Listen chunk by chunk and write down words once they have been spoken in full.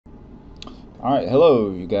Alright,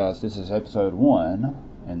 hello you guys. This is episode 1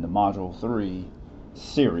 in the module 3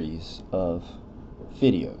 series of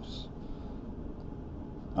videos.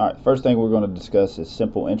 Alright, first thing we're going to discuss is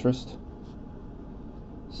simple interest.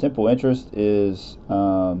 Simple interest is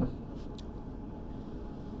a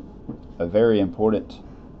very important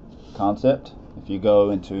concept. If you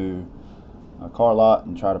go into a car lot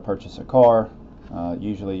and try to purchase a car,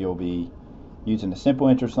 usually you'll be using the simple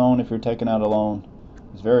interest loan if you're taking out a loan.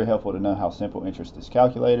 It's very helpful to know how simple interest is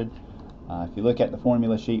calculated. If you look at the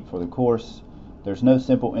formula sheet for the course, there's no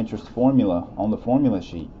simple interest formula on the formula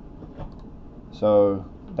sheet. So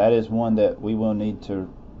that is one that we will need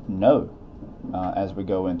to know as we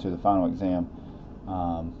go into the final exam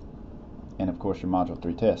and of course your module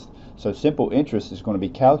 3 test. So simple interest is going to be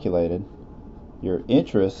calculated. Your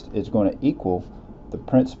interest is going to equal the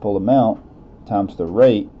principal amount times the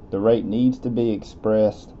rate. The rate needs to be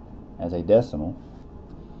expressed as a decimal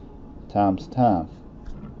times time.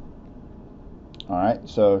 Alright,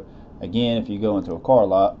 so again, if you go into a car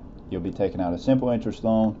lot, you'll be taking out a simple interest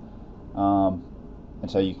loan,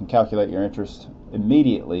 and so you can calculate your interest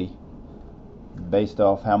immediately based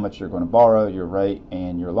off how much you're going to borrow, your rate,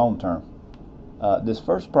 and your loan term. This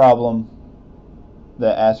first problem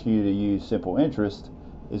that asks you to use simple interest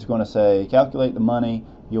is going to say calculate the money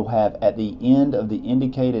you'll have at the end of the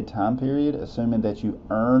indicated time period, assuming that you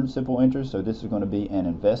earn simple interest. So this is going to be an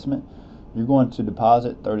investment. You're going to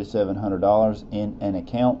deposit $3,700 in an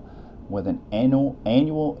account with an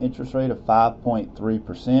annual interest rate of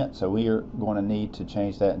 5.3%. So we are going to need to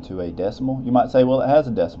change that into a decimal. You might say, well, it has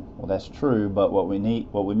a decimal. Well, that's true, but what we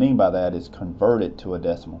mean by that is convert it to a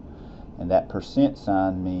decimal. And that percent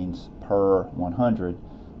sign means per 100.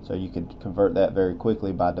 So you could convert that very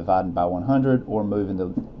quickly by dividing by 100 or moving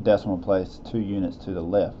the decimal place 2 units to the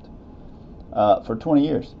left for 20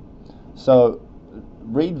 years. So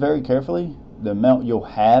read very carefully the amount you'll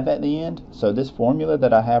have at the end. So this formula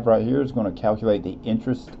that I have right here is going to calculate the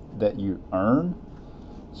interest that you earn.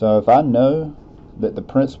 So if I know that the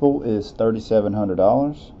principal is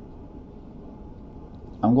 $3,700,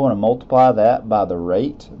 I'm going to multiply that by the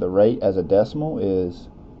rate. The rate as a decimal is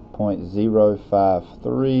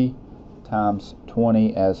 0.053 times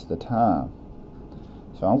 20 as the time.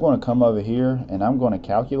 So I'm going to come over here and I'm going to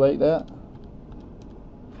calculate that.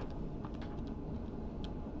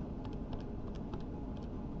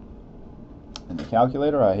 In the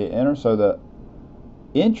calculator, I hit enter. So the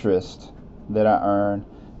interest that I earn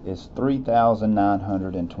is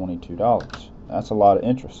 $3,922. That's a lot of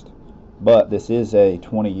interest, but this is a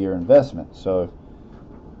 20-year investment, so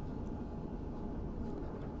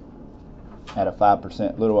at a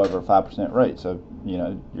 5%, little over a 5% rate. So you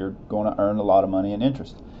know you're going to earn a lot of money in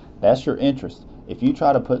interest. That's your interest. If you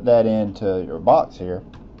try to put that into your box here,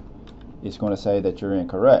 it's going to say that you're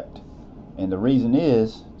incorrect, and the reason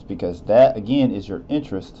is because that again is your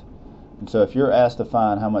interest. And so if you're asked to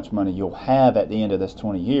find how much money you'll have at the end of this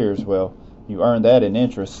 20 years, well, you earned that in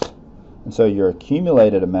interest, and so your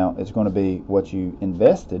accumulated amount is going to be what you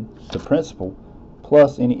invested, the principal,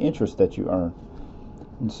 plus any interest that you earn.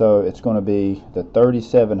 And so it's going to be the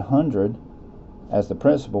 $3,700 as the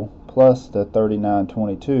principal plus the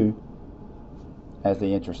 $3,922 as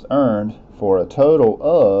the interest earned, for a total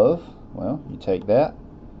of, well, you take that,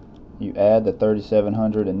 you add the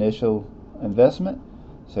 $3,700 initial investment,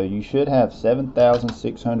 so you should have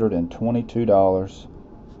 $7,622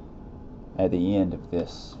 at the end of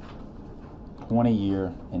this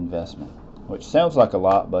 20-year investment, which sounds like a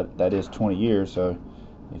lot, but that is 20 years. So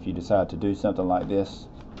if you decide to do something like this,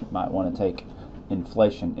 you might want to take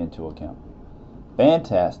inflation into account.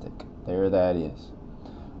 Fantastic. There that is.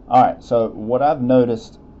 Alright, so what I've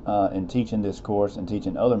noticed in teaching this course and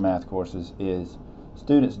teaching other math courses is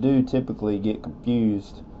students do typically get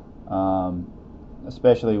confused,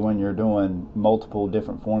 especially when you're doing multiple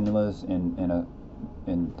different formulas in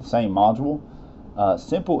the same module.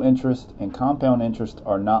 Simple interest and compound interest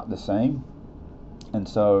are not the same, and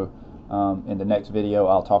so in the next video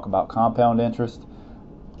I'll talk about compound interest.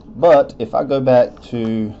 But if I go back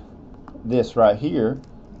to this right here,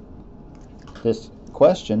 this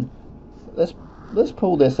question, let's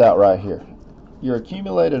pull this out right here. Your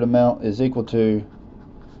accumulated amount is equal to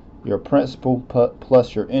your principal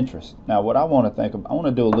plus your interest. Now what I want to think of, I want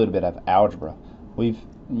to do a little bit of algebra. We've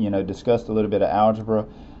discussed a little bit of algebra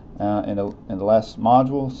in the last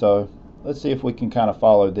module, so let's see if we can kind of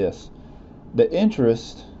follow this. The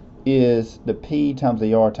interest is the P times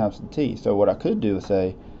the R times the T. So what I could do is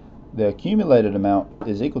say the accumulated amount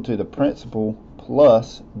is equal to the principal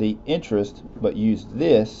plus the interest, but use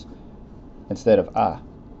this instead of I.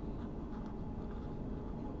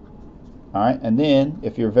 Alright, and then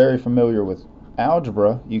if you're very familiar with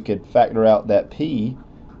algebra, you could factor out that p,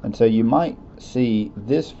 and so you might see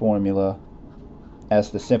this formula as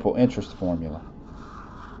the simple interest formula,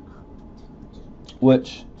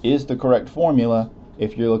 which is the correct formula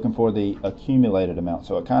if you're looking for the accumulated amount.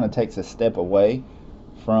 So it kind of takes a step away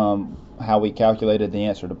from how we calculated the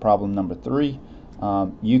answer to problem number 3.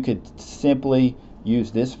 You could simply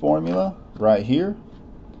use this formula right here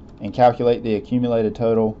and calculate the accumulated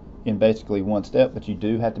total in basically one step, but you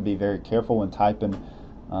do have to be very careful when typing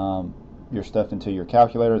your stuff into your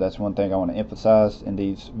calculator. That's one thing I want to emphasize in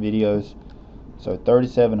these videos. So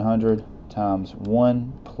 3,700 times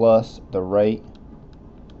 1 plus the rate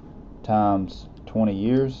times 20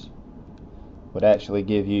 years would actually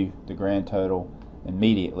give you the grand total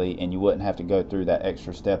immediately, and you wouldn't have to go through that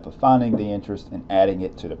extra step of finding the interest and adding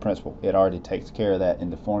it to the principal. It already takes care of that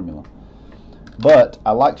in the formula. But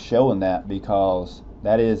I like showing that because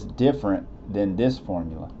that is different than this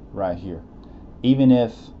formula right here. Even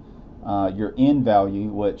if your n value,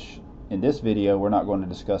 which in this video we're not going to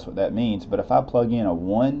discuss what that means, but if I plug in a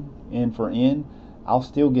 1 in for n, I'll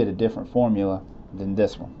still get a different formula than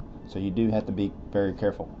this one. So you do have to be very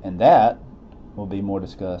careful, and that will be more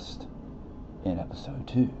discussed in episode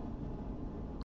 2.